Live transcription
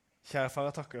Kjære far,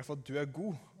 jeg takker deg for at du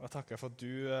god, og jeg takker deg for at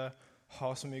du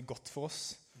har så mye godt for oss,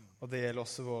 og det gjelder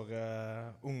også våre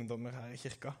ungdommer her i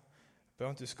kirka. Jeg ber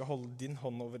om at du skal holde din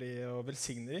hånd over dem og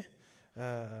velsigne dem.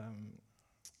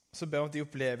 Så ber jeg om de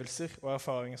opplevelser og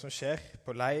erfaringer som skjer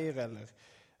på leir eller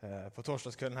på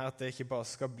torsdagskvelden her, at det ikke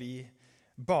bare skal bli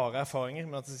bare erfaringer,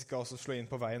 men at de skal også slå inn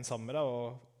på veien sammen med deg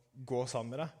og gå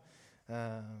sammen med deg.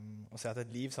 Og se at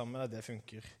et liv sammen med deg, det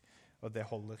funker. Og det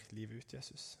holder livet ut,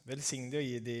 Jesus. Velsign deg og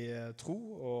gi dem tro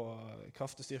og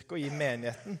kraft og styrke, og gi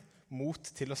menigheten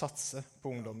mot til å satse på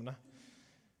ungdommene.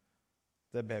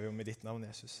 Det ber vi om i ditt navn,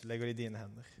 Jesus. Legger det i dine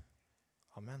hender.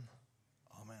 Amen.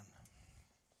 Amen.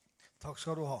 Takk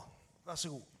skal du ha. Vær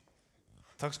så god.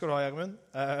 Takk skal du ha, Gjermund.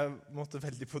 Jeg måtte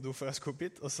veldig på do før jeg skulle opp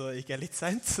hit, og så gikk jeg litt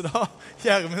sent. Så da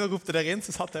Gjermund ropte dere inn,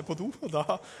 så satt jeg på do, og da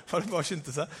var det bare å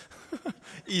skynde seg.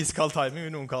 Iskald timing,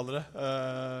 vil noen kalle det.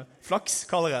 Flaks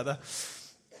kaller jeg det.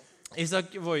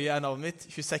 Isak Voie er navnet mitt,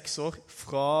 26 år,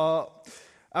 fra...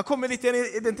 Jeg har kommet litt i en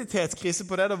identitetskrise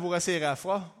på det, da, hvor jeg sier jeg er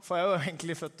fra. For jeg er jo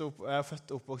egentlig født og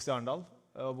oppvokst i Arendal,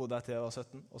 og bodde her til jeg var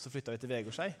 17, og så flyttet vi til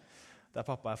Vegårshei, der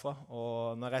pappa er fra.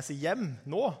 Og når jeg reiser hjem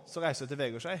nå, så reiser jeg til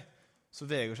Vegårshei. Så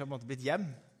Vegårshei har på en måte blitt hjem,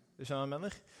 du skjønner hva jeg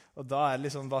mener? Og da er det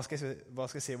liksom, hva skal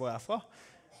jeg si hvor jeg er fra?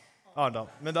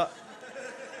 Arendal. Men da...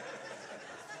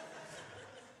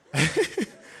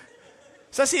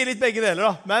 Så jeg sier litt begge deler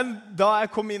da. Men da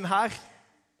jeg kom inn her,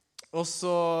 og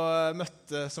så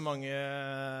møtte så mange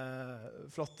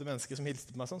flotte mennesker som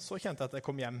hilste på meg sånn, så kjente jeg at jeg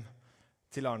kom hjem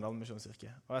til Arendal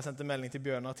Misjonskirke. Og jeg sendte melding til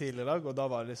Bjørnar tidligere i dag, og da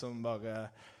var det liksom bare...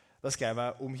 Da skrev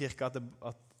jeg om kirka at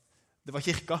det var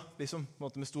kirka, liksom, på en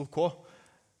måte med stor K.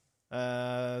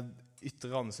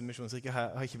 Ytre Randesund Misjonskirke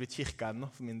har ikke blitt kirka ennå,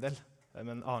 for min del.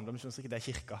 Men Arendal Misjonskirke, det er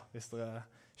kirka, hvis dere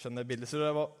skjønner bildet. Så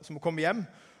det var som å komme hjem.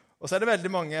 Og så er det veldig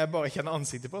mange jeg bare kjenner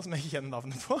ansiktet på, som jeg ikke kjenner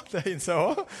navnet på. Det innser jeg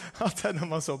også, at det er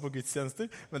når man så på gudstjenester.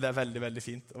 Men det er veldig, veldig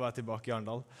fint å være tilbake i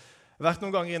Arendal. Jeg har vært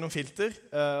noen ganger innom Filter,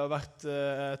 og vært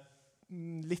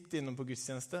litt innom på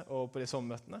gudstjeneste og på de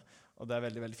sommermøtene. Og det er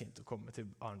veldig, veldig fint å komme til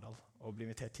Arendal og bli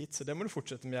invitert hit. Så det må du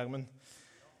fortsette med, Gjermund.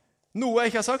 Noe jeg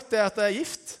ikke har sagt, det er at jeg er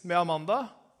gift med Amanda.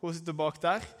 Hun sitter bak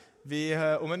der.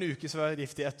 Om en uke så er jeg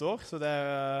gift i 1 år, så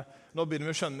nå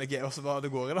begynner vi å skjønne også hva det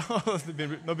går i da. Nå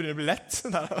begynner det å bli lett.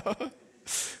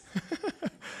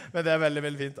 Men det er veldig,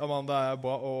 veldig fint. Amanda er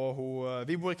bra, og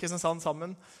vi bor i Kristiansand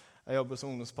sammen. Jeg jobber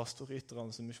som ungdomspastor i Ytre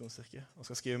Randesund Misjonskirke og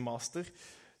skal skrive master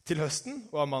til høsten,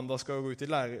 og Amanda skal gå ut i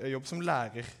jobb som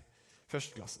lærer 1.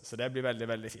 klasse. Så det blir veldig,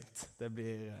 veldig fint. Det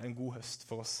blir en god høst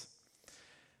for oss.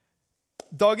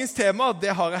 Dagens tema,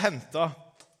 det har jeg hentet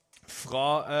fra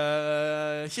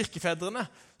kirkefedrene,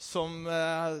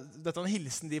 dette er en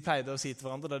hilsen de pleide å si til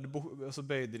hverandre, og så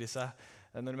bøyde de seg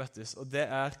når de møttes, og det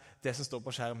er det som står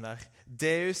på skjermen der.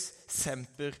 Deus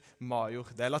semper major.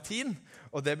 Det er latin,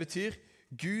 og det betyr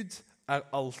Gud er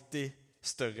alltid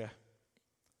større.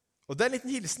 Og det er en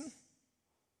liten hilsen.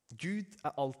 Gud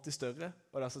er alltid større,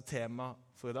 og det er altså tema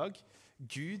for i dag.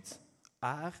 Gud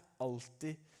er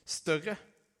alltid større.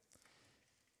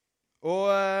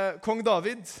 Og kong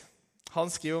David, han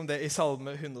skriver om det i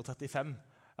Salme 135.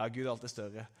 Ja, Gud er alltid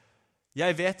større.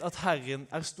 Jeg vet at Herren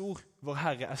er stor, vår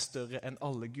Herre er større enn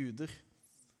alle guder.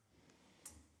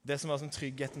 Det som var som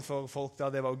tryggheten for folk da,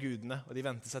 det var gudene, og de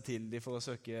ventet seg til dem for å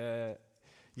søke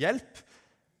hjelp.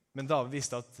 Men David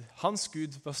visste at hans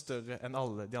Gud var større enn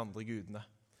alle de andre gudene.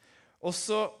 Og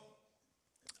så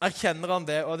erkjenner han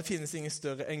det, og det finnes ingen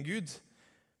større enn Gud.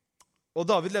 Og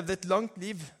David levde et langt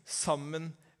liv sammen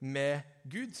med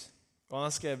Gud. Og han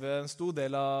har skrevet en stor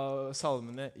del av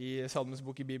salmene i Salmenes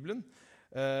bok i Bibelen.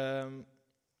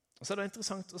 Og så er det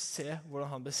interessant å se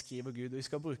hvordan han beskriver Gud, og vi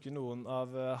skal bruke noen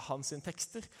av hans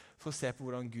tekster for å se på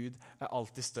hvordan Gud er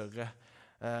alltid større.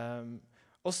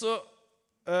 Og så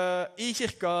i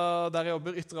kirka der jeg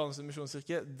jobber, Ytre Randesund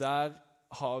Misjonskirke, der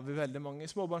har vi veldig mange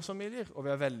småbarnsfamilier, og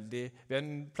vi har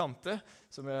en plante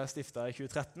som vi har stiftet i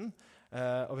 2013,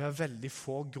 og vi har veldig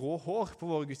få grå hår på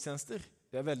våre gudstjenester.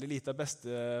 Vi har veldig lite av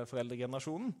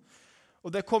besteforeldregenerasjonen.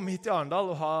 Og det å komme hit til Arendal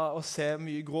og se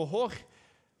mye grå hår,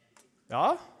 ja,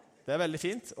 det er veldig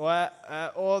fint.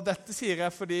 Og dette sier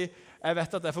jeg fordi jeg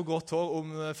vet at jeg får grått hår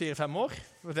om 4-5 år,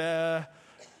 for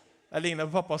jeg ligner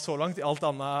på pappa så langt i alt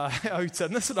annet av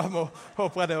utseende, så da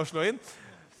håper jeg det å slå inn.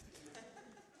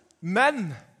 Men,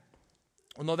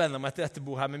 og nå vender jeg meg til dette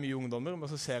bord her med mye ungdommer,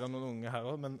 og så ser jeg noen unge her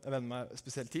også, men jeg vender meg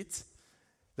spesielt hit.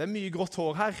 Det er mye grått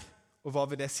hår her, og hva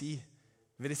vil det si?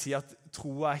 Vil det si at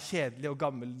troa er kjedelig og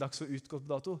gammeldags og utgått på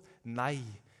dato? Nei,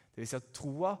 det vil si at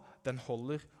troa, den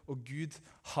holder, og Gud,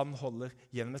 han holder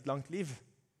gjennom et langt liv.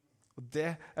 Og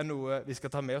det er noe vi skal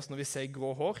ta med oss når vi ser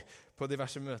grå hår på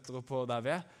diverse møter og på der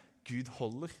vi er. Gud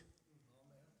holder.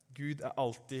 Gud er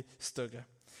alltid større.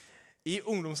 I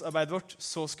ungdomsarbeidet vårt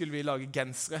så skulle vi lage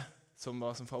gensere, som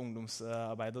var som fra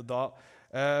ungdomsarbeidet. Og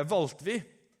da valgte vi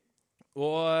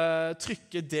å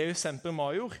trykke Deus Semper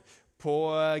Major på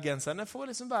genserne for å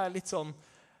liksom være litt sånn.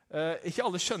 Ikke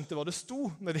alle skjønte hva det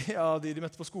sto når de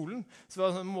møtte på skolen. Så det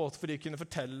var en måte for de kunne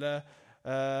fortelle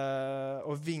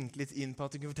og vinke litt inn på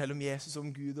at de kunne fortelle om Jesus,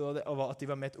 om Gud, og at de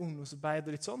var med i et ungdomsarbeid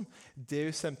og litt sånn.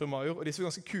 Deus Semper Major. Og de så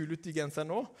ganske kule ut, de genserne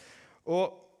nå. Og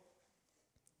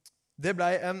det ble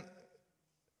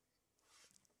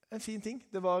en fin ting.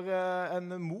 Det var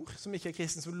en mor som ikke er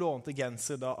kristen, som lånte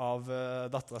genser da av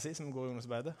datteren sin, som går i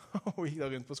ungdomsarbeidet. Hun gikk da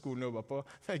rundt på skolen og jobbet på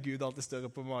Gud alltid større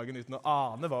på magen, uten å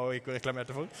ane hva hun gikk og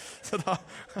reklamerte for. Så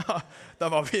da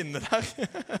var vi inne der.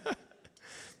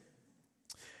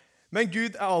 Men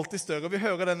Gud er alltid større. Vi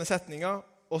hører denne setningen,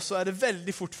 og så er det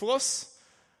veldig fort for oss.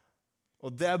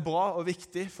 Og det er bra og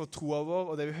viktig for troen vår,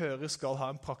 og det vi hører skal ha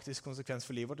en praktisk konsekvens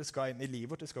for livet vårt. Det skal inn i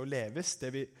livet vårt, det skal jo leves,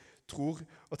 det vi tror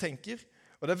og tenker.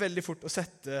 Og det er veldig fort å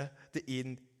sette det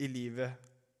inn i livet.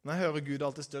 Når jeg hører Gud er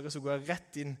alltid større, så går jeg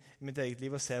rett inn i mitt eget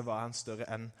liv og ser hva er han større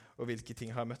enn, og hvilke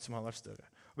ting har jeg møtt som han har vært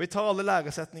større. Og vi tar alle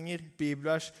læresetninger,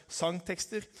 bibelvers,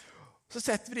 sangtekster, så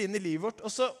setter vi det inn i livet vårt,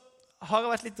 og så har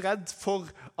jeg vært litt redd for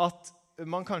at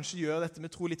man kanskje gjør dette med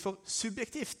tro litt for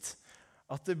subjektivt.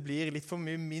 At det blir litt for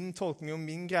mye min tolkning og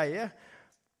min greie.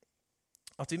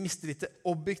 At vi mister litt det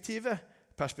objektive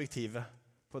perspektivet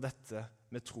på dette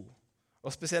med tro.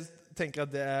 Og spesielt tenker jeg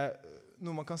at det er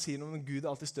noe man kan si om Gud er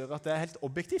alltid større, at det er helt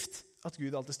objektivt at Gud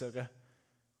er alltid større.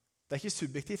 Det er ikke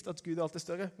subjektivt at Gud er alltid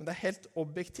større, men det er helt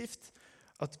objektivt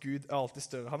at Gud er alltid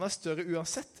større. Han er større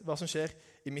uansett hva som skjer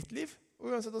i mitt liv,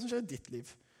 og uansett hva som skjer i ditt liv.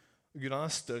 Og Gud han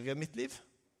er større enn mitt liv.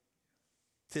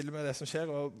 Til og med det som skjer,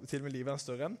 og til og med livet er han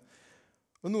større enn.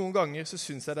 Og noen ganger så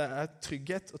synes jeg det er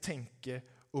trygghet å tenke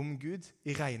om Gud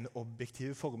i rene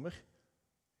objektive former.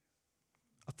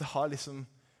 At det har liksom,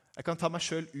 jeg kan ta meg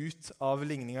selv ut av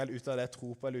ligningen, eller ut av det jeg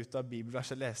tror på, eller ut av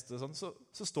bibelverset jeg leste, og sånn,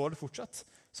 så står det fortsatt.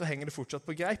 Så henger det fortsatt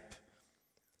på greip.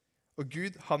 Og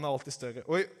Gud, han er alltid større.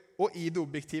 Og i det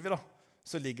objektive da,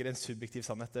 så ligger det en subjektiv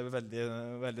sannhet. Det er veldig,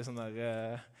 veldig sånn der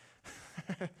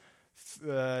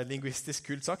linguistisk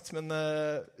kult sagt, men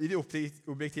i det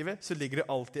objektive så ligger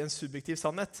det alltid en subjektiv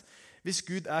sannhet. Hvis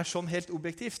Gud er sånn helt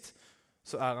objektivt,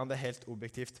 så er han det helt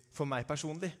objektivt for meg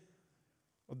personlig.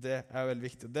 Og det er veldig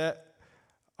viktig.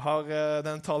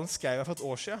 Denne talen skrev jeg for et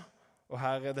år siden,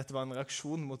 og dette var en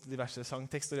reaksjon mot diverse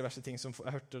sangtekster og diverse ting som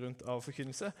jeg hørte rundt av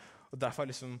forkynnelse. Og derfor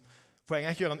poenget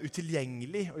er ikke å gjøre han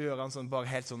utilgjengelig og gjøre han sånn,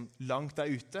 bare helt sånn langt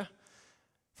der ute.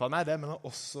 For han er det, men han er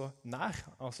også nær,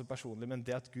 altså personlig. Men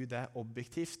det at Gud er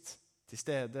objektivt til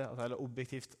stede, eller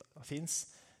objektivt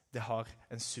finnes, det har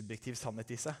en subjektiv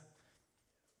sannhet i seg.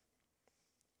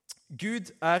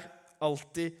 Gud er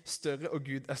alltid større, og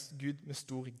Gud er Gud med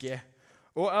stor G.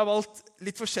 Og jeg har valgt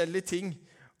litt forskjellige ting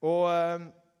å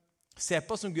se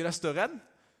på som Gud er større enn.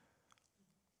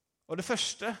 Og det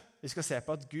første vi skal se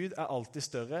på, at Gud er alltid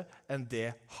større enn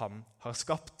det han har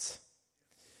skapt.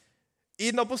 I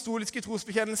den apostoliske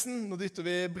trosbekjennelsen, nå dytter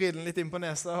vi brillene litt inn på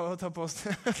nesa og tar på oss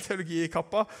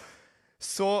teologikappa,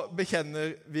 så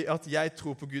bekjenner vi at jeg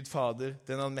tror på Gud Fader,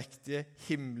 den allmektige,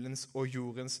 himmelens og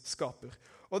jordens skaper.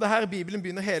 Og det her Bibelen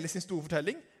begynner hele sin store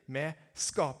fortelling med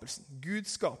skapelsen. Gud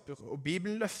skaper, og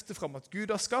Bibelen løfter frem at Gud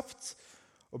har skapt,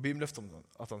 og Bibelen løfter frem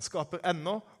at han skaper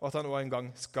ennå, og at han også en gang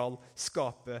skal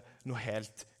skape noe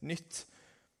helt nytt.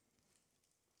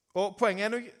 Og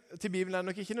poenget til Bibelen er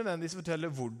nok ikke nødvendigvis å fortelle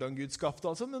hvordan Gud skapte,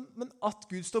 altså, men at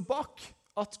Gud står bak,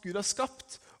 at Gud har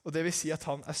skapt, og det vil si at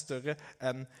han er større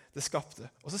enn det skapte.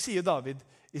 Og så sier David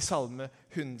i Salme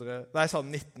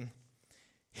 19,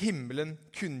 himmelen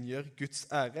kunngjør Guds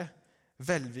ære,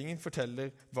 hvelvingen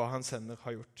forteller hva hans hender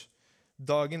har gjort.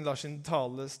 Dagen lar sin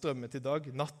tale strømme til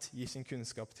dag, natt gir sin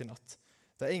kunnskap til natt.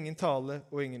 Det er ingen tale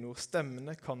og ingen ord,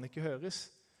 stemmene kan ikke høres,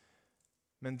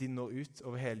 men de når ut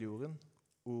over hele jorden,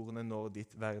 ordene når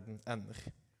dit verden ender.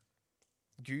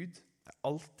 Gud er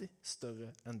alltid større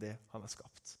enn det han har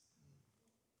skapt.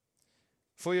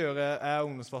 Jeg er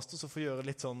ungdomspastor, så for å gjøre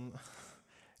litt sånn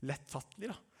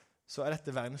lettfattelig, så er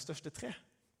dette verdens største tre.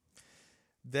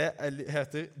 Det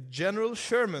heter General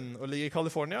Sherman og ligger i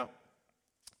California.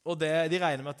 Og de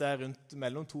regner med at det er rundt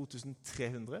mellom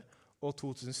 2300 og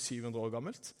 2700 år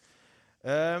gammelt.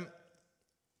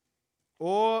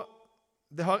 Og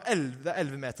det er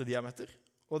 11 meter diameter.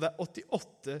 Og det er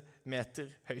 88 meter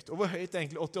høyt. Og hvor høyt er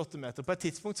egentlig 88 meter? På et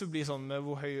tidspunkt så blir det sånn med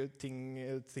hvor høye ting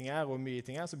er, og hvor mye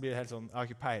ting er, så blir det helt sånn, jeg har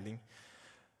ikke peiling.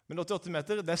 Men 88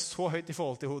 meter, det er så høyt i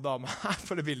forhold til hun dama her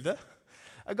på det bildet.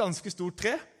 Det er et ganske stort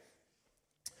tre.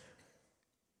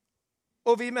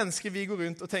 Og vi mennesker, vi går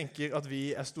rundt og tenker at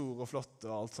vi er store og flotte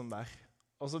og alt sånt der.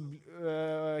 Og så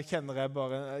kjenner jeg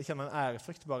en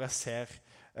ærefrykt bare jeg ser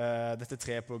dette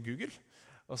treet på Google.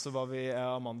 Og så var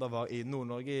Amanda var i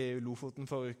Nord-Norge, i Lofoten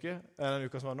forrige uke, den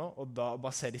uka som var nå, og da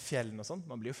bare ser de fjellene og sånn.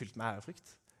 Man blir jo fylt med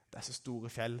ærefrykt. Det er så store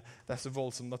fjell, det er så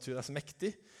voldsom natur, det er så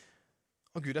mektig.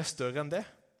 Og Gud er større enn det.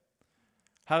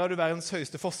 Her har du verdens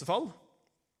høyeste fossefall.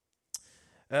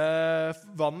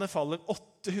 Vannet faller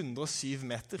 807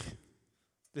 meter.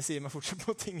 Det sier meg fortsatt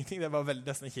på ingenting, det var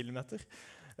nesten en kilometer.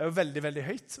 Det er jo veldig, veldig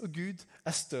høyt, og Gud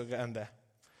er større enn det.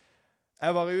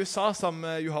 Jeg var i USA sammen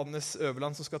med Johannes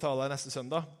Øverland, som skal tale neste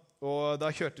søndag. Og da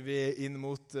kjørte vi inn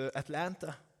mot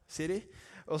Atlanta City,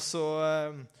 og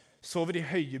så vi de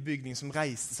høye bygningene som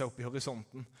reiste seg opp i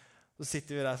horisonten. Så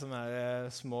sitter vi der som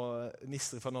små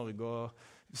nisser fra Norge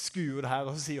og skuer det her,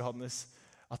 og så sier Johannes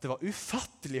at det var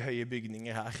ufattelig høye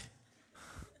bygninger her.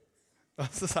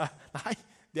 Og så sa jeg, nei,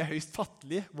 de er høyst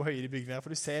fattelige hvor høye de bygningene er,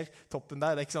 for du ser toppen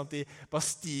der. Det er ikke sånn at de bare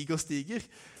stiger og stiger.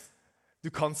 Du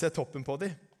kan se toppen på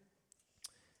dem.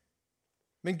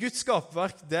 Men Guds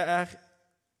skaperverk, det er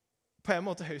på en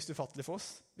måte høyst ufattelig for oss.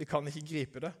 Vi kan ikke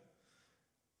gripe det.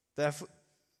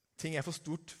 Ting er for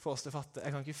stort for oss til å fatte.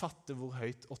 Jeg kan ikke fatte hvor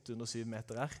høyt 807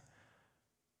 meter er.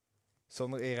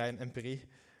 Sånn i ren empiri.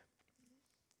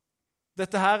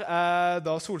 Dette her er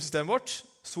da solsystemet vårt.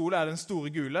 Solen er den store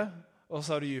gule, og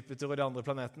så har du Jupiter og de andre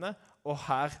planetene, og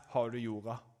her har du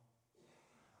jorda.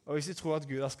 Og hvis du tror at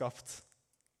Gud har skapt,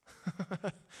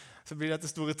 så blir dette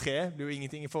store treet blir jo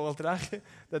ingenting i forhold til det her.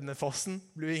 Denne fossen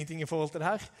blir jo ingenting i forhold til det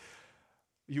her.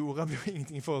 Jorda blir jo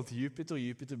ingenting i forhold til Jupiter, og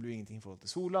Jupiter blir jo ingenting i forhold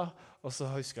til sola. Og så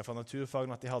husker jeg fra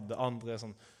naturfagene at de hadde andre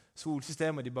sånn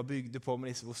solsystemer, de bare bygde på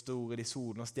med disse hvor store de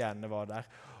solene og stjernene var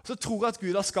der. Og så tror jeg at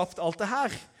Gud har skapt alt det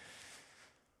her.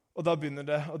 Og da begynner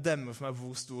det å demme for meg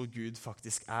hvor stor Gud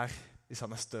faktisk er, hvis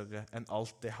han er større enn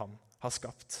alt det han har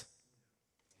skapt.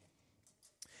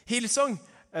 Hillsong,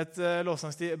 et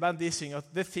lovsangsband, de synger at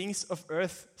 «The things of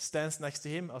earth stands next to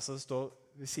him», altså det står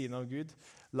ved siden av Gud,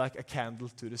 «like a candle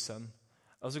to the sun».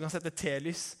 Altså du kan sette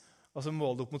telys, og så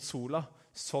måle det opp mot sola.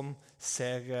 Sånn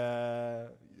ser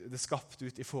det skapt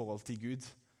ut i forhold til Gud.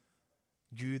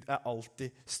 Gud er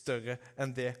alltid større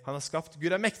enn det han har skapt.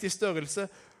 Gud er mektig i størrelse,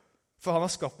 for han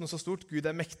har skapt noe så stort. Gud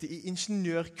er mektig i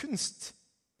ingeniørkunst,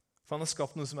 for han har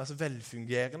skapt noe som er så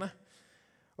velfungerende.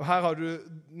 Og her har du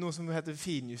noe som heter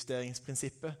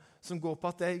finjusteringsprinsippet, som går på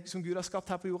at det som Gud har skapt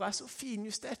her på jorda er så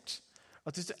finjustert.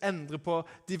 At hvis du endrer på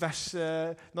diverse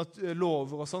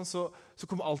lover og sånn, så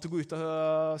kommer alt til å gå ut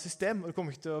av system, og det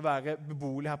kommer ikke til å være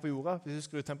beboelig her på jorda. Hvis du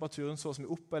skrur temperaturen så som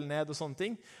er opp eller ned og sånne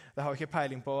ting, det har jeg ikke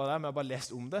peiling på det, men jeg har bare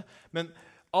lest om det. Men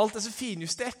alt er så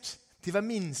finjustert til hver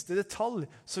minste detalj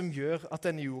som gjør at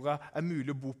denne jorda er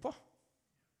mulig å bo på.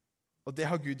 Og det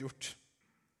har Gud gjort.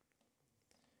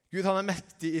 Gud han er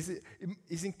mektig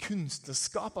i sin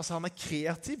kunstnerskap, altså han er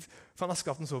kreativ, for han har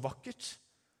skapt den så vakkert.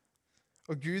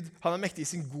 Og Gud han er mektig i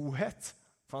sin godhet,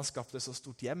 for han skapte et så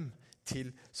stort hjem til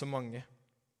så mange.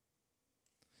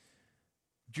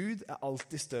 Gud er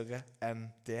alltid større enn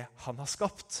det han har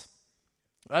skapt.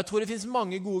 Og jeg tror det finnes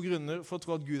mange gode grunner for å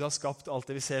tro at Gud har skapt alt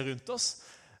det vi ser rundt oss,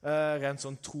 rent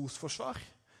sånn trosforsvar.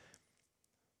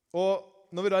 Og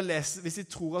når vi da leser, hvis vi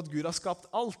tror at Gud har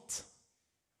skapt alt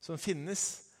som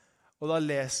finnes, og da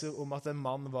leser om at en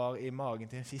mann var i magen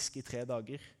til en fisk i 3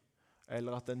 dager,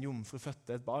 eller at en jomfru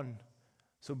fødte et barn,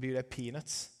 så blir det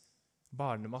peanuts,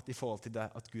 barnemat i forhold til det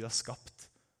at Gud har skapt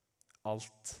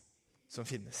alt som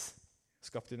finnes,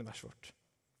 skapt universet vårt.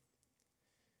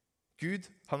 Gud,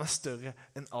 han er større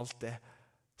enn alt det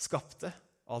skapte,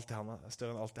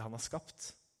 større enn alt det han har skapt.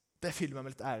 Det fyller meg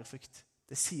med litt ærefrykt.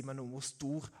 Det sier meg noe om hvor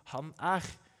stor han er.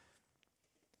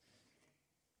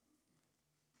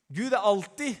 Gud er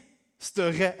alltid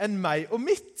større enn meg og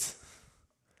mitt.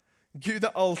 Gud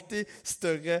er alltid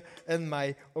større enn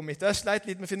meg og mitt. Jeg sleit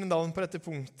litt med å finne navn på dette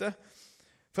punktet,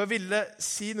 for jeg ville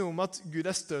si noe om at Gud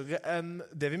er større enn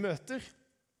det vi møter.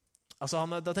 Altså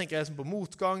da tenker jeg på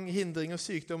motgang, hindring og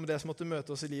sykdom og det som måtte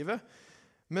møte oss i livet.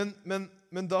 Men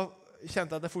da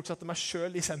kjente jeg at jeg fortsatte meg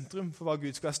selv i sentrum for hva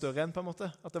Gud skulle være større enn, på en måte.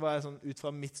 At det var sånn, ut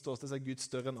fra mitt ståsted så er Gud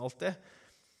større enn alt det.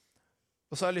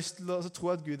 Og så har jeg lyst til å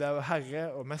tro at Gud er herre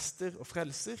og mester og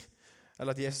frelser,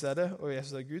 eller at Jesus er det, og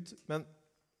Jesus er Gud. Men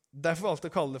derfor valgte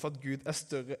jeg å kalle det for at Gud er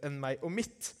større enn meg og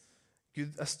mitt.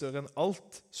 Gud er større enn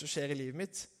alt som skjer i livet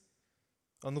mitt.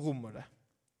 Han rommer det.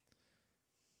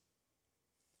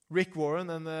 Rick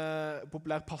Warren, en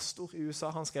populær pastor i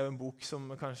USA, han skrev en bok som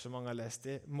kanskje mange har lest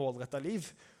i, Målrettet liv,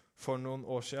 for noen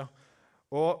år siden.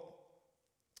 Og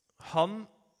han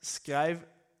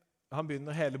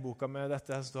begynner hele boka med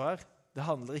dette som står her. Det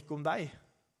handler ikke om deg.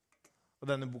 Og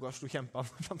denne boka slo kjempean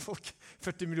blant folk.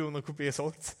 40 millioner kopier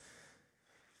solgt.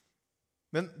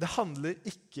 Men det handler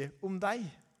ikke om deg.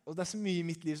 Og det er så mye i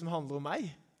mitt liv som handler om meg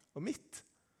og mitt.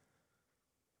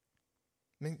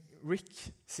 Men Rick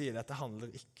sier at det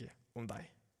handler ikke om deg.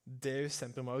 Deus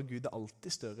sempre mare, Gud er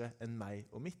alltid større enn meg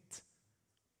og mitt.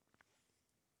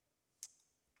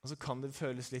 Og så kan det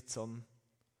føles litt sånn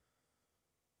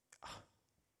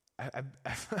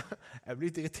jeg blir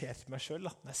litt irritert på meg selv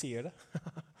da, når jeg sier det.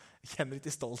 Jeg kjenner litt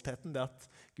i stoltheten, det at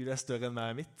Gud er større enn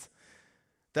meg og mitt.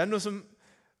 Det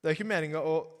er ikke meningen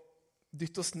å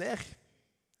dytte oss ned.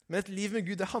 Men et liv med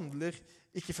Gud, det handler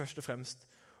ikke først og fremst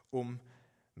om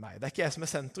meg. Det er ikke jeg som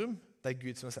er sentrum, det er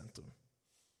Gud som er sentrum.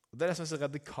 Og det er det som er så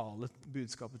radikale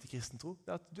budskapet til kristen tro.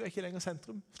 Det er at du er ikke lenger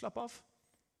sentrum, slapp av.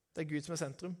 Det er Gud som er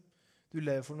sentrum. Du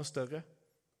lever for noe større.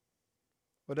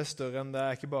 Og det er større enn det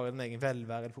er ikke bare din egen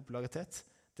velvære eller popularitet.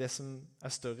 Det som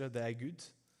er større, det er Gud.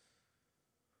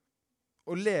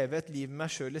 Å leve et liv med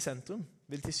meg selv i sentrum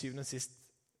vil til syvende og sist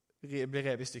bli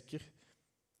revet i stykker.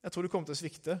 Jeg tror det kommer til å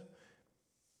svikte.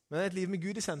 Men et liv med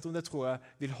Gud i sentrum, det tror jeg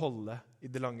vil holde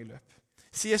i det lange løp.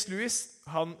 C.S. Lewis,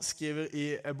 han skriver i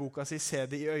boka si «Se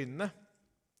det i øynene»,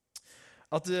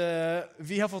 at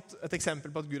vi har fått et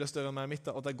eksempel på at Gud er større enn meg og mitt,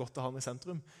 og det er godt å ha han i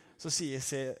sentrum. Så sier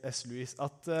C.S. Lewis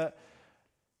at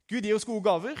Gud gir oss gode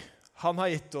gaver. Han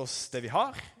har gitt oss det vi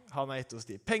har. Han har gitt oss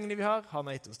de pengene vi har. Han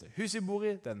har gitt oss det huset vi bor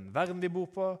i, den verden vi bor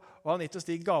på, og han har gitt oss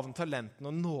de gaven, talenten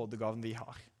og nådegaven vi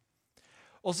har.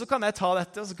 Og så kan jeg ta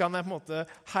dette, og så kan jeg på en måte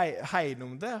hegne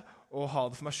om det, og ha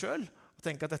det for meg selv, og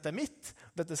tenke at dette er mitt,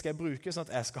 dette skal jeg bruke sånn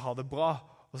at jeg skal ha det bra,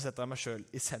 og så setter jeg meg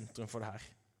selv i sentrum for det her.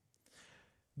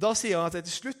 Da sier han at det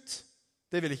til slutt,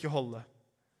 det vil ikke holde.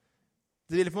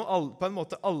 Det vil på en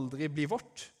måte aldri bli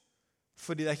vårt,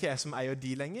 fordi det er ikke jeg som eier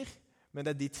de lenger, men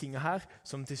det er de tingene her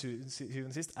som til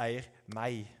syvende og sist eier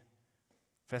meg.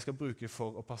 For jeg skal bruke det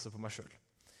for å passe på meg selv.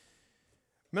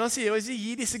 Men han sier, hvis vi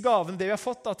gir disse gavene, det vi har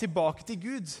fått da, tilbake til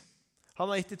Gud,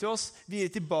 han har gitt det til oss, vi gir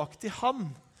det tilbake til han,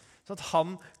 sånn at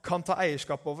han kan ta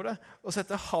eierskap over det, og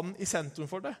sette han i sentrum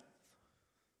for det.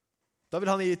 Da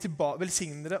vil han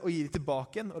velsigne det og gi det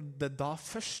tilbake igjen, og det er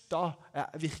først da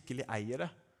jeg virkelig eier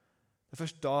det. Det er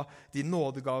først da de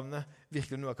nådegavene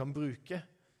virkelig noe jeg kan bruke.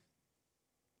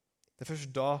 Det er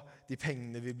først da de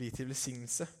pengene vil bli til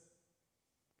velsignelse.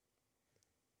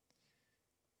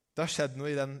 Det har skjedd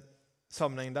noe i den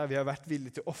sammenhengen der vi har vært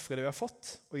villige til å offre det vi har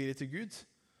fått, og gi det til Gud,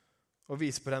 og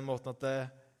vise på den måten at det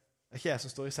er ikke jeg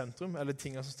som står i sentrum, eller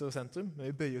tingene som står i sentrum, men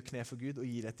vi bøyer kne for Gud og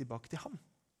gir det tilbake til ham.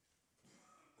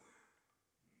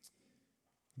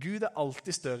 Gud er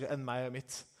alltid større enn meg og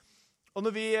mitt. Og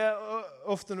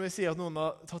ofte når vi sier at noen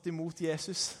har tatt imot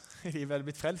Jesus, de er vel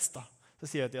blitt frelst da, så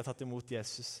sier jeg at de har tatt imot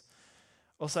Jesus.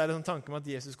 Og så er det en tanke om at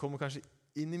Jesus kommer kanskje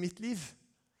inn i mitt liv.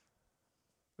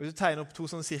 Og hvis du tegner opp to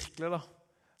sånne sirkler da,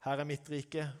 her er mitt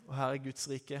rike, og her er Guds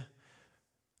rike.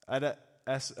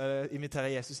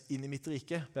 Inviterer Jesus inn i mitt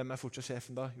rike? Hvem er fortsatt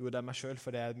sjefen da? Jo, det er meg selv, for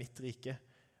det er mitt rike.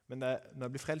 Men når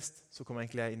jeg blir frelst, så kommer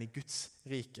egentlig jeg inn i Guds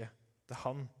rike. Det er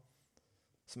han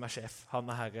som er sjef. Han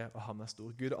er herre, og han er stor.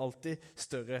 Gud er alltid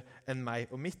større enn meg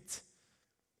og mitt.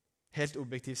 Helt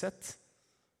objektivt sett.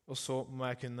 Og så må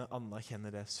jeg kunne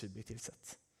anerkjenne det subjektivt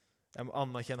sett. Jeg må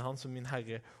anerkjenne han som min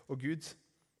herre og Gud.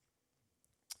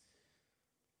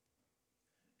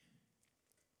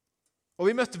 Og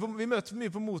vi møter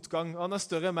mye på motgang. Han er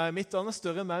større enn meg og mitt, og han er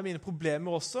større enn meg og mine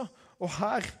problemer også. Og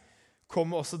her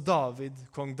kommer også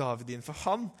kong David inn. For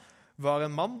han var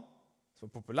en mann som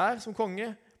var populær som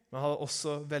konge, men han hadde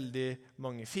også veldig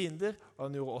mange fiender, og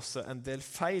han gjorde også en del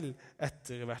feil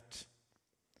etter hvert.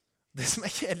 Det som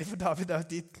er kjedelig for David er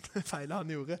at de feilene han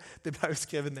gjorde, det ble jo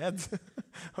skrevet ned.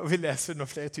 Og vi leser nå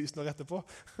flere tusen år etterpå.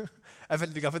 Jeg er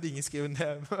veldig glad for at ingen skriver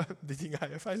ned de tingene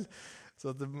her er feil.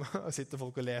 Så at det sitter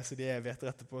folk og leser de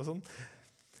evigheter etterpå og sånn.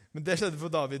 Men det skjedde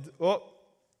for David. Og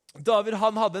David,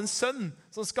 han hadde en sønn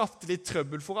som skapte litt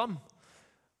trøbbel for ham.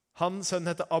 Hans sønn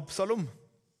heter Absalom.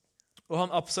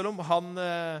 Og Absalom, han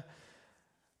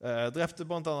drepte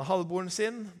blant annet halvbroren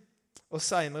sin, og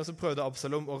senere så prøvde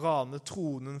Absalom å rane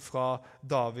tronen fra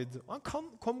David. Og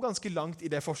han kom ganske langt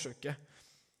i det forsøket.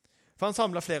 For han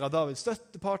samlet flere av Davids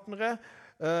støttepartnere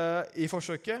i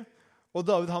forsøket, og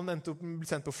David han endte opp med å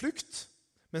bli sendt på flukt,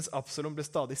 mens Absalom ble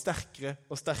stadig sterkere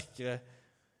og sterkere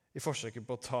i forsøket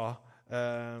på å ta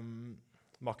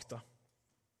makta.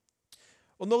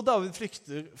 Og når David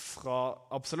flykter fra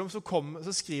Absalom, så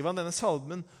skriver han denne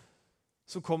salmen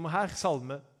som kommer her,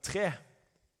 salme 3.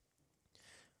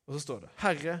 Og så står det,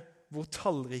 Herre, hvor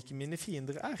tallrike mine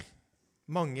fiender er.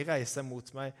 Mange reiser mot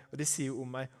meg, og de sier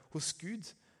om meg, hos Gud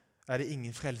er det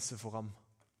ingen frelse for ham.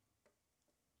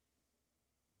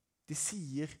 De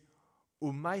sier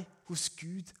om meg. Hos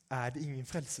Gud er det ingen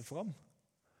frelse for ham.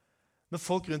 Når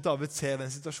folk rundt David ser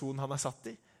den situasjonen han er satt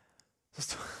i,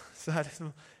 så er det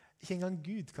som, ikke engang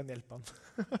Gud kan hjelpe ham.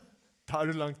 Da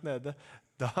er du langt nede.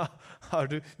 Da har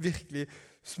du virkelig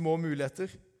små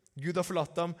muligheter. Gud har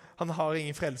forlatt ham. Han har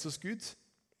ingen frelse hos Gud.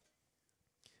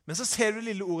 Men så ser du det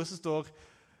lille ordet som står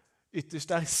ytterst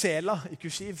der, Sela, i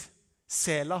kursiv.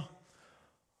 Sela.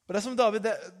 Og det er som David,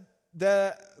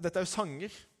 dette er jo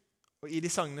sanger, og i de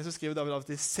sangene så skriver David av og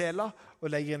til Sela,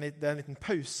 og legger en liten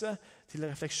pause til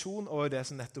refleksjon over det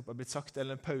som nettopp er blitt sagt,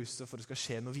 eller en pause for det skal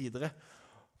skje noe videre.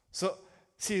 Så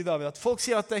sier David at folk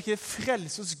sier at det er ikke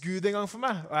frelse hos Gud en gang for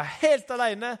meg, og jeg er helt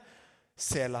alene.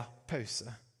 Sela, pause,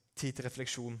 tid til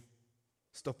refleksjon,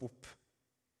 stopp opp,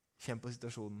 kjenn på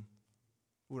situasjonen.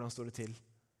 Hvordan står det til?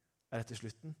 Er dette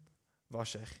slutten? Hva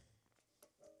skjer?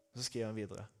 Og så skriver han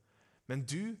videre. Men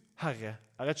du, Herre,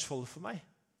 er et skjold for meg.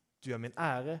 Du er min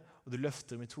ære, og du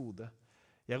løfter mitt hode.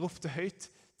 Jeg ropte høyt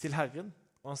til Herren,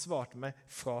 og han svarte meg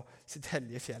fra sitt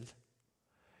hellige fjell.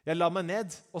 Jeg la meg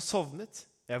ned og sovnet.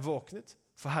 Jeg våknet,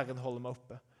 for Herren holder meg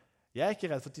oppe. Jeg er ikke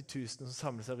redd for 10 000 som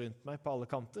samler seg rundt meg på alle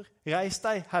kanter. Reis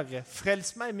deg, Herre,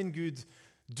 frels meg, min Gud.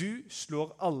 Du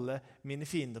slår alle mine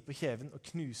fiender på kjeven og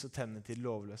knuser tennene til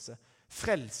lovløse.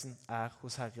 Frelsen er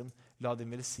hos Herren. La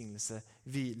din velsignelse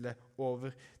hvile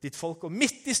over ditt folk. Og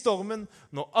midt i stormen,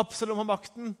 når Absalom har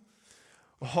makten,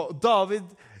 og David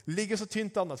ligger så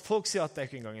tynt an at folk sier at det er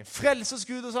ikke engang en frelse hos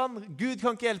Gud hos han. Gud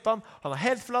kan ikke hjelpe ham. Han er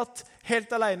helt flatt,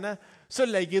 helt alene. Så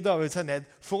legger David seg ned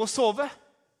for å sove.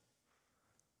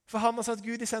 For han har satt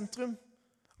Gud i sentrum.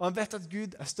 Og han vet at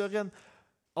Gud er større enn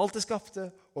alt det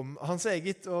skapte, om hans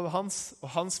eget og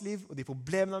hans liv, og de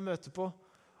problemene han møter på.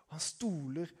 Og han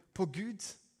stoler på Gud,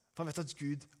 for han vet at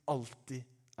Gud alltid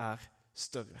er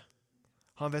større.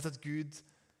 Han vet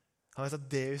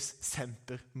at Deus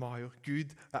semper major.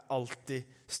 Gud er alltid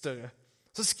større.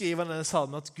 Så skriver han denne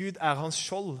salmen at Gud er hans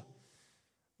skjold.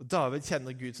 Og David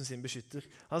kjenner Gud som sin beskytter.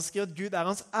 Han skriver at Gud er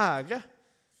hans ære.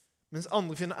 Mens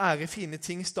andre finner ære i fine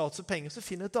ting, stats og penger, så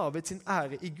finner David sin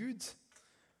ære i Gud.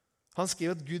 Han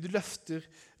skriver at Gud løfter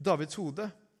Davids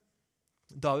hode.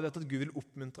 David vet at Gud vil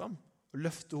oppmuntre ham og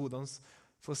løfte hodet hans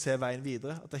for å se veien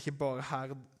videre. At det er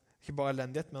ikke bare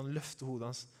elendighet, men han løfter hodet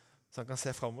hans så han kan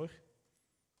se fremover.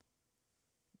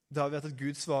 David vet at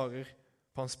Gud svarer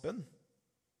på hans bønn.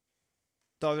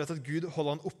 David vet at Gud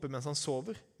holder han oppe mens han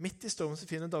sover. Midt i stormen så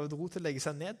finner David ro til å legge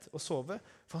seg ned og sove,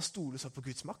 for han stoler så på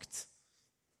Guds makt.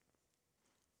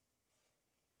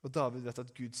 Og David vet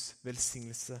at Guds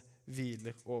velsignelse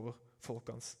hviler over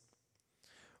folket hans.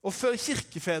 Og før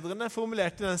kirkefedrene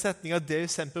formulerte denne setningen av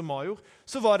Deus semper major,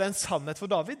 så var det en sannhet for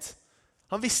David.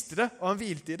 Han visste det, og han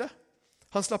hvilte i det.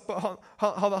 Han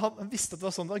visste at det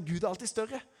var sånn at Gud er alltid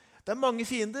større. Det er mange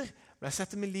fiender, men jeg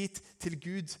setter min lit til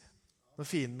Gud når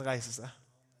fienden reiser seg.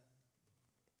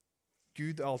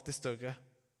 Gud er alltid større.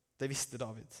 Det visste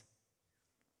David.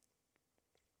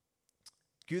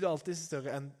 Gud er alltid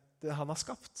større enn det han har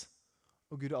skapt.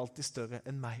 Og Gud er alltid større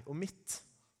enn meg og mitt.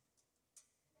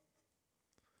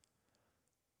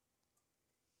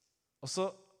 Og så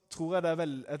tror jeg det er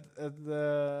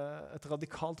et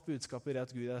radikalt budskap i det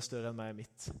at Gud er større enn meg og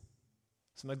mitt,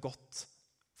 som er godt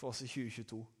for oss i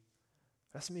 2022.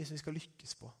 Det er så mye som vi skal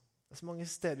lykkes på. Det er så mange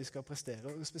steder vi skal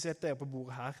prestere, og spesielt dere på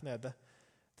bordet her nede.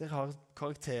 Dere har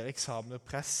karakterer, eksamener,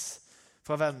 press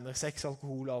fra venner, sex,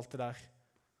 alkohol og alt det der.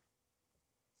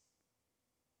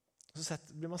 Og så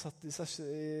blir man satt i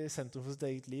sentrum for sitt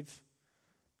eget liv.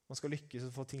 Man skal lykkes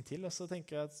og få ting til, og så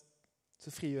tenker jeg at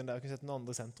så frigjør en der å kunne sette noen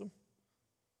andre i sentrum.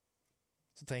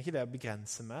 Så trenger ikke det å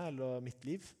begrense meg eller mitt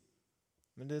liv,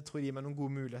 men det tror jeg gir meg noen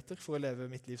gode muligheter for å leve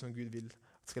mitt liv som Gud vil at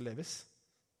det skal leves.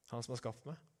 Han som har skapt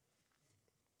meg.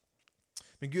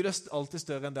 Men Gud er alltid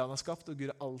større enn det han har skapt, og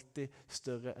Gud er alltid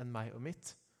større enn meg og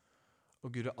mitt.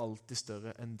 Og Gud er alltid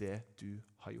større enn det du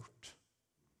har gjort.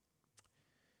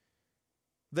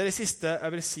 Det er det siste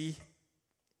jeg vil si,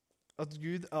 at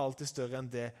Gud er alltid større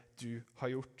enn det du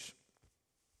har gjort.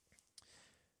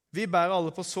 Vi bærer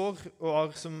alle på sår og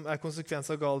arr som er konsekvens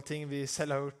av gale ting vi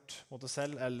selv har gjort mot oss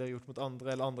selv, eller gjort mot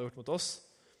andre, eller andre har gjort mot oss.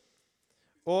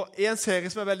 Og i en serie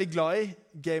som jeg er veldig glad i,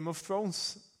 Game of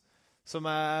Thrones, som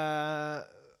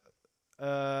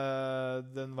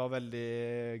den var veldig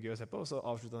gøy å se på, og så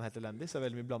avsluttet den helt elendig, så er det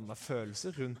veldig mye blandet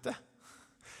følelser rundt det.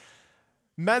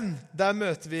 Men der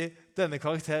møter vi denne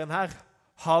karakteren her.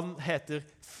 Han heter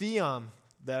Theon.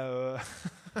 Det er jo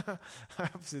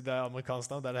det er amerikansk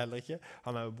navn, det er det heller ikke.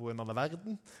 Han er jo bor i en annen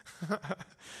verden.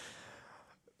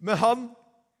 Men han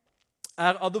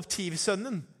er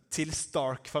adoptivsønnen til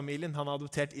Stark-familien. Han er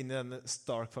adoptert inn i denne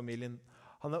Stark-familien.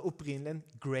 Han er opprinnelig en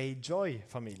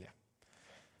Greyjoy-familie.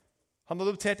 Han er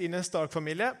adoptert inn i en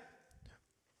Stark-familie,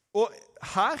 og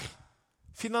her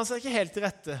finner han seg ikke helt til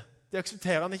rette. De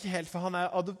aksepterer han ikke helt, for han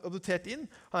er adoptert inn.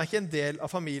 Han er ikke en del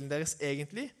av familien deres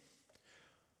egentlig.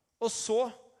 Og så,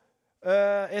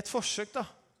 et forsøk da,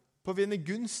 på å vinne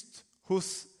gunst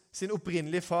hos sin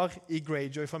opprinnelige far i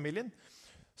Greyjoy-familien,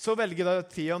 så velger da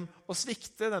Theon å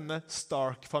svikte denne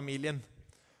Stark-familien.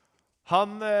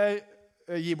 Han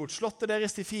gir bort slottet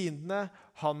deres til fiendene,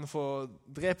 han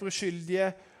dreper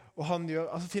uskyldige, og han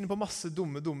finner på masse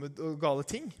dumme og gale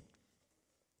ting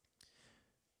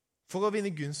for å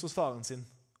vinne gunst hos faren sin.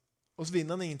 Og så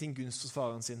vinner han ingenting gunst hos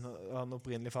faren sin, han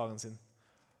opprinnelige faren sin.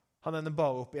 Han ender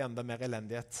bare opp i enda mer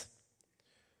elendighet.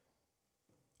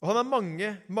 Og han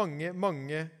har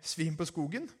mange svin på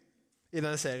skogen i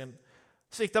denne serien.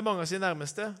 Sviktet mange av sine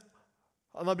nærmeste.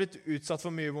 Han har blitt utsatt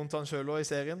for mye vondt han selv også i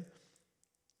serien.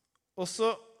 Og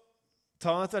så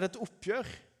tar han et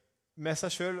oppgjør med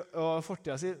seg selv og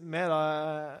fortida si med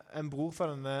en bror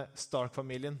fra denne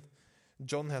Stark-familien.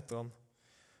 John heter han.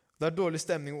 Det er dårlig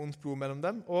stemning og ondt blod mellom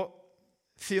dem, og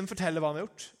Theon forteller hva han har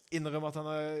gjort, innrømmer hva han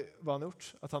har gjort,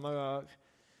 at han har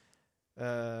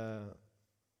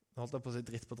holdt jeg på å si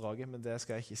dritt på draget, men det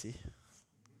skal jeg ikke si.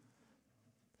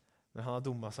 Men han har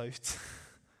dummet seg ut.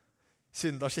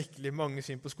 Syndet skikkelig, mange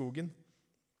svin på skogen.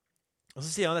 Og så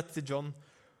sier han dette til John,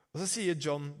 og så sier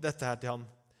John dette her til han.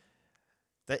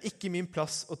 Det er ikke min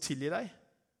plass å tilgi deg,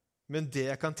 men det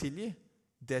jeg kan tilgi,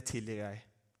 det tilgir jeg.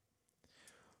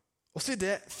 Og så i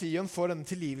det Theon får denne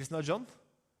tilgivelsen av John,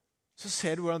 så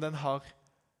ser du hvordan den har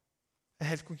en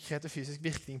helt konkret og fysisk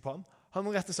virkning på han. Han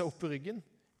må rette seg opp i ryggen,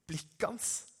 blikket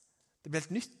hans, det ble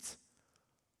helt nytt.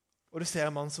 Og du ser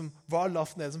en mann som var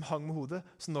lavt nede, som hang med hodet,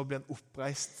 som nå ble en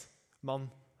oppreist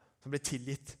mann, som ble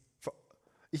tilgitt.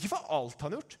 Ikke for alt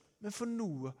han har gjort, men for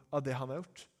noe av det han har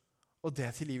gjort. Og det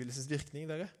er tilgivelsens virkning,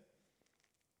 dere.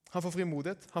 Han får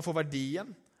frimodighet, han får verdi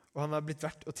igjen, og han har blitt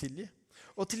verdt å tilgi.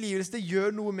 Og tilgivelse, det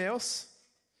gjør noe med oss.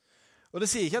 Og det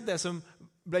sier ikke at det som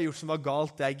ble gjort som var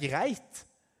galt, det er greit.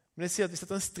 Men det sier at vi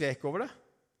setter en strek over det.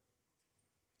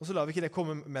 Og så lar vi ikke det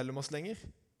komme mellom oss lenger.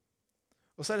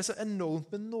 Og så er det så enormt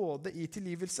med nåde i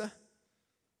tilgivelse.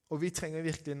 Og vi trenger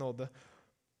virkelig nåde.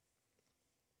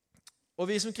 Og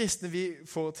vi som kristne,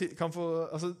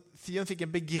 Theon fikk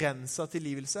en begrenset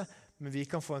tilgivelse, men vi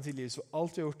kan få en tilgivelse for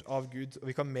alt vi har gjort av Gud, og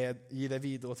vi kan gi det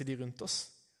videre til de rundt oss.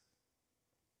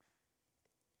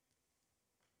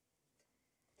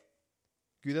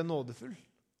 Gud er nådefull.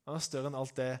 Han er større enn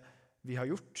alt det vi har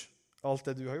gjort, alt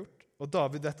det du har gjort. Og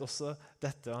David vet også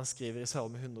dette, han skriver i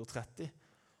Salme 130.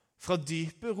 Fra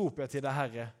dypet roper jeg til deg,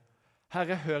 Herre.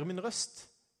 Herre, hør min røst.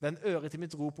 Vend øret til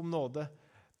mitt rop om nåde.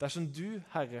 Dersom du,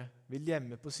 Herre, vil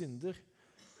gjemme på synder,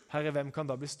 Herre, hvem kan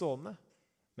da bli stående?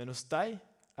 Men hos deg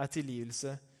er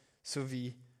tilgivelse, så vi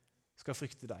skal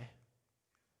frykte deg.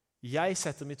 Jeg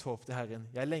setter mitt håp til Herren.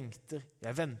 Jeg lengter,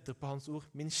 jeg venter på hans ord.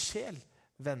 Min sjel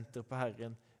venter på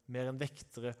Herren, mer enn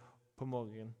vektere på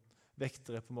morgen.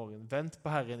 Vent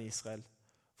på Herren Israel,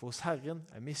 for hos Herren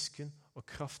er miskunn og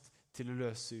kraft til å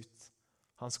løse ut.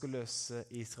 Han skal løse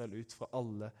Israel ut fra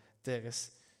alle deres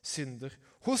synder.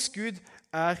 Hos Gud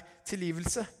er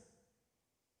tilgivelse.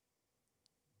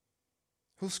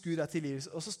 Hos Gud er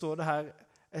tilgivelse. Og så står det her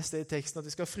et sted i teksten at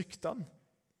vi skal frykte han.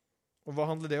 Og hva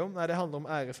handler det om? Nei, det handler om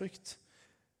ærefrykt.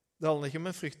 Det handler ikke om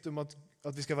en frykt om at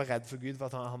vi skal være redd for Gud, for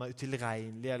at han er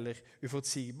utilregnelig eller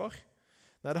uforutsigbar.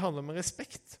 Nei, det handler om en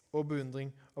respekt og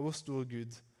beundring av hvor stor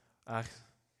Gud er.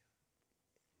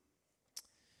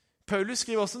 Paulus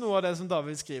skriver også noe av det som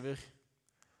David skriver.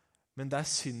 Men der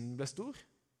synden ble stor,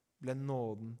 ble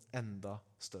nåden enda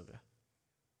større.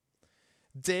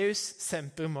 Deus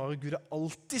semper mare, Gud er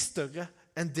alltid større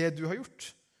enn det du har gjort.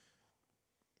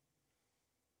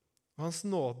 Og hans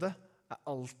nåde er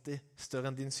alltid større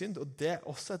enn din synd, og det er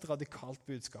også et radikalt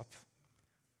budskap.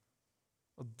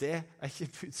 Og det er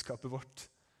ikke budskapet vårt.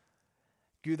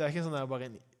 Gud er ikke sånn bare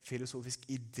en filosofisk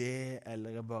idé,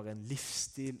 eller bare en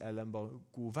livsstil, eller en bare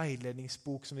god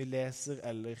veiledningsbok som vi leser,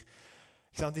 eller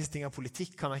disse tingene av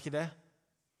politikk, kan han ikke det.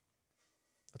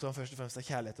 Jeg tror han først og fremst er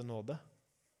kjærlighet og nåde.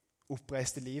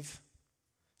 Oppreiste liv,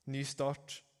 ny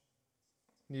start,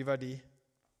 ny verdi.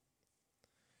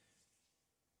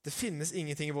 Det finnes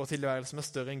ingenting i vår tilværelse som er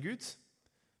større enn Gud.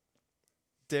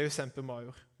 Deus semper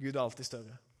mare, Gud er alltid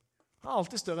større. Han er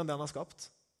alltid større enn det han har skapt.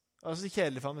 Det er så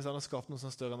kjedelig for ham hvis han har skapt noe som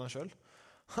er større enn han selv.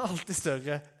 Han er alltid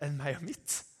større enn meg og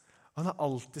mitt. Han er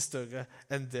alltid større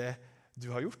enn det du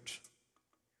har gjort.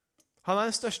 Han er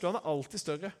den største, og han er alltid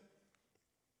større.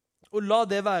 Og la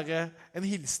det være en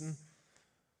hilsen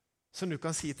som du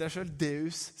kan si til deg selv.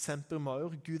 Deus semper mare,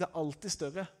 Gud er alltid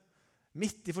større.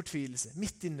 Midt i fortvilelse,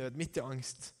 midt i nød, midt i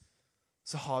angst.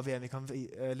 så har vi en vi kan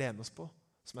lene oss på,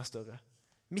 som er større.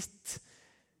 Midt.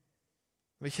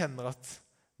 Vi kjenner at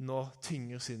nå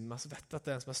tynger synden meg, så vet jeg at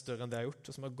det er en som er større enn det jeg har gjort,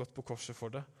 og som har gått på korset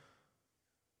for det.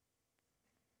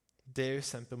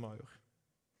 Deus semper major.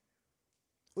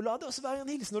 Og la det også være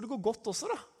en hilsen når det går godt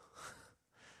også, da.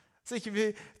 Så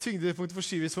ikke tyngdepunktet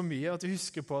forskyves for mye, at vi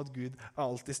husker på at Gud er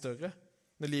alltid større.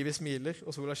 Når livet smiler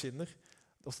og sola skinner,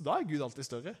 også da er Gud alltid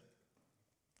større.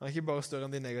 Han er ikke bare større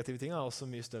enn de negative tingene, han er også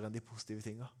mye større enn de positive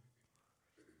tingene.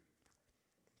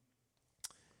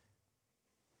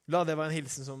 La det være en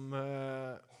hilsen som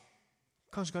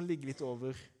kanskje kan ligge litt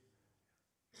over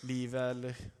livet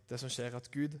eller det som skjer, at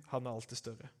Gud, han er alltid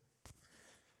større.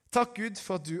 Takk Gud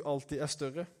for at du alltid er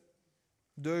større.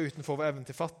 Du er utenfor vår evne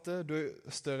til fatte, du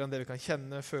er større enn det vi kan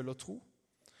kjenne, føle og tro.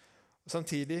 Og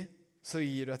samtidig så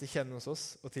gir du deg til kjenne hos oss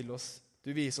og til oss.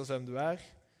 Du viser oss hvem du er,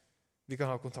 vi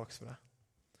kan ha kontakt med deg.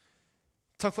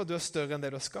 Takk for at du er større enn det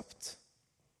du har skapt.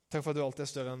 Takk for at du alltid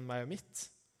er større enn meg og mitt.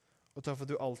 Og takk for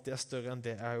at du alltid er større enn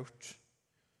det jeg har gjort.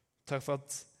 Takk for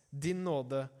at din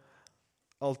nåde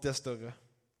alltid er større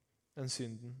enn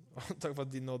synden. Og takk for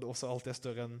at din nåde også alltid er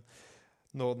større enn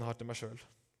nåden har til meg selv.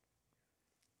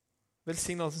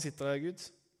 Velsign alle som sitter her, Gud.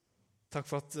 Takk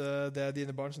for at det er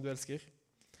dine barn som du elsker.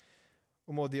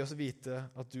 Og må de også vite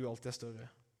at du alltid er større.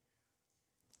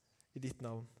 I ditt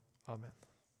navn. Amen.